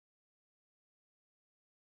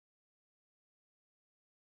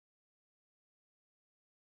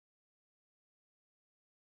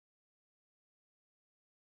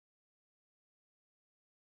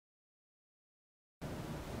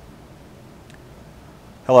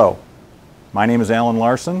Hello, my name is Alan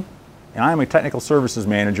Larson, and I am a Technical Services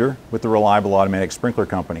Manager with the Reliable Automatic Sprinkler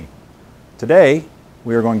Company. Today,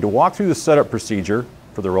 we are going to walk through the setup procedure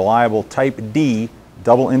for the Reliable Type D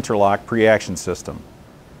Double Interlock Preaction System.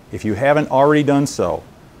 If you haven't already done so,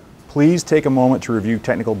 please take a moment to review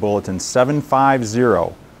Technical Bulletin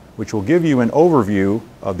 750, which will give you an overview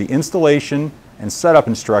of the installation and setup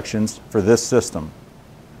instructions for this system.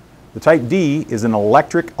 The Type D is an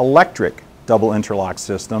electric double interlock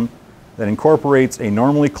system that incorporates a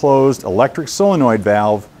normally closed electric solenoid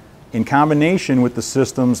valve in combination with the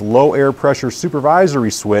system's low air pressure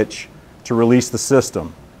supervisory switch to release the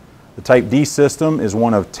system. The Type D system is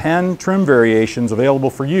one of 10 trim variations available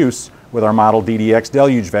for use with our model DDX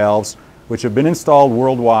deluge valves, which have been installed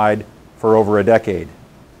worldwide for over a decade.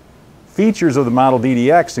 Features of the model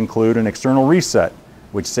DDX include an external reset,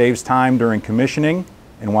 which saves time during commissioning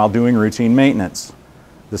and while doing routine maintenance.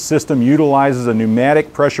 The system utilizes a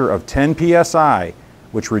pneumatic pressure of 10 psi,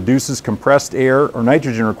 which reduces compressed air or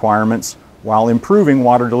nitrogen requirements while improving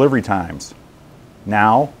water delivery times.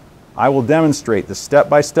 Now, I will demonstrate the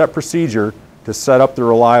step-by-step procedure to set up the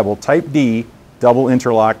reliable Type D double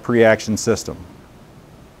interlock preaction system.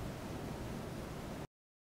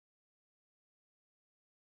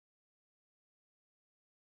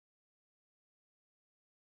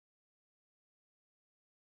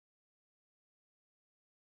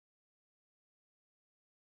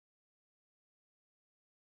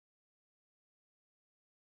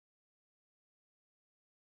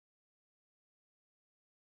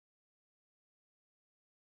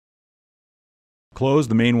 Close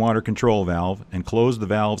the main water control valve and close the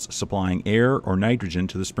valves supplying air or nitrogen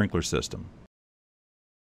to the sprinkler system.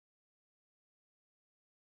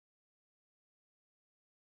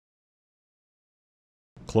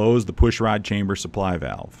 Close the pushrod chamber supply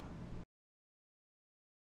valve.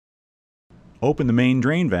 Open the main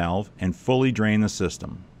drain valve and fully drain the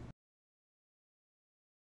system.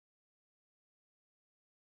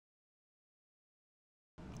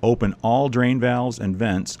 Open all drain valves and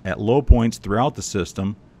vents at low points throughout the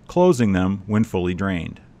system, closing them when fully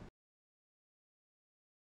drained.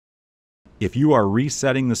 If you are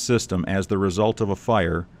resetting the system as the result of a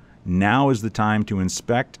fire, now is the time to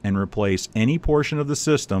inspect and replace any portion of the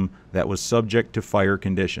system that was subject to fire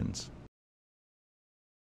conditions.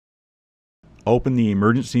 Open the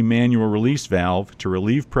emergency manual release valve to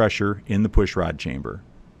relieve pressure in the pushrod chamber.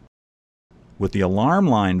 With the alarm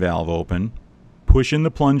line valve open, push in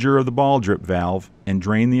the plunger of the ball drip valve and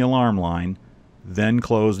drain the alarm line, then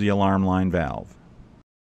close the alarm line valve.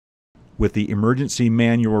 With the emergency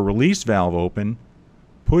manual release valve open,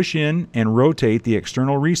 push in and rotate the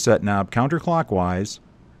external reset knob counterclockwise,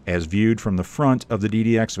 as viewed from the front of the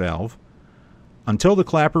DDX valve, until the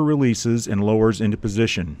clapper releases and lowers into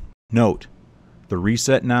position. Note, the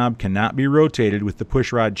reset knob cannot be rotated with the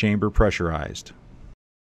pushrod chamber pressurized.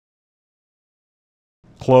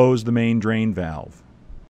 Close the main drain valve.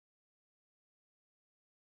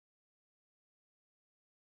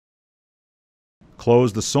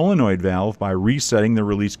 Close the solenoid valve by resetting the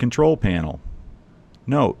release control panel.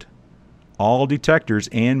 Note, all detectors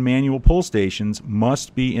and manual pull stations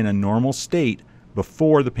must be in a normal state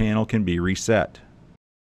before the panel can be reset.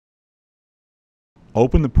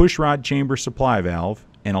 Open the pushrod chamber supply valve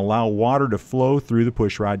and allow water to flow through the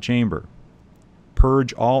pushrod chamber.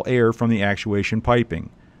 Purge all air from the actuation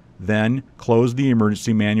piping. Then close the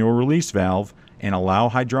emergency manual release valve and allow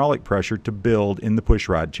hydraulic pressure to build in the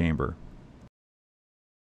pushrod chamber.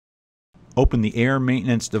 Open the air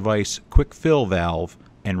maintenance device quick fill valve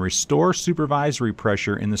and restore supervisory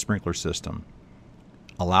pressure in the sprinkler system.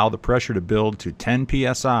 Allow the pressure to build to 10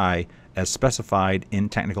 psi as specified in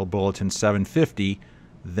Technical Bulletin 750,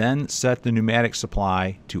 then set the pneumatic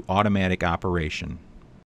supply to automatic operation.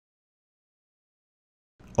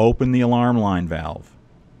 Open the alarm line valve.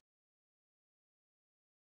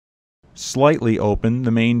 Slightly open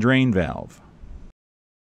the main drain valve.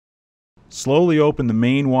 Slowly open the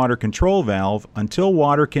main water control valve until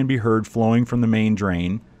water can be heard flowing from the main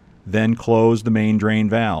drain, then close the main drain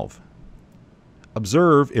valve.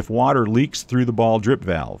 Observe if water leaks through the ball drip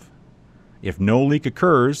valve. If no leak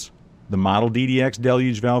occurs, the model DDX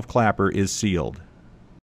deluge valve clapper is sealed.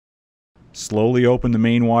 Slowly open the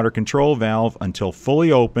main water control valve until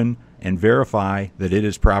fully open and verify that it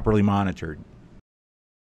is properly monitored.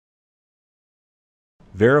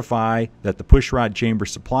 Verify that the pushrod chamber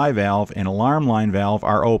supply valve and alarm line valve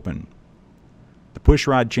are open. The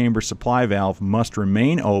pushrod chamber supply valve must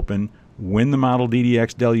remain open when the model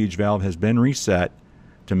DDX deluge valve has been reset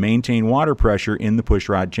to maintain water pressure in the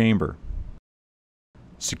pushrod chamber.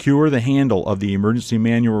 Secure the handle of the emergency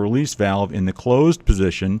manual release valve in the closed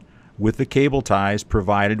position with the cable ties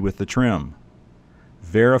provided with the trim.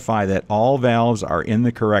 Verify that all valves are in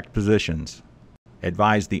the correct positions.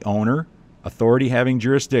 Advise the owner, authority having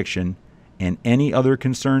jurisdiction, and any other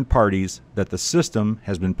concerned parties that the system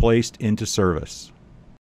has been placed into service.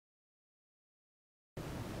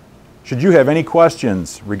 Should you have any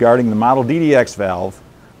questions regarding the model DDX valve,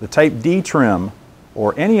 the Type D trim,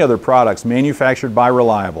 or any other products manufactured by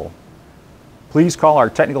Reliable, please call our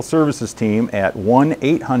technical services team at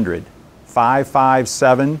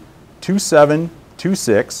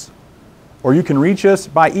 1-800-557-2726, or you can reach us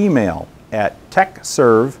by email at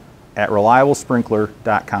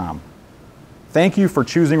techserve@reliablesprinkler.com. Thank you for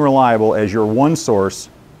choosing Reliable as your one source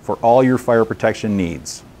for all your fire protection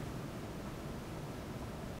needs.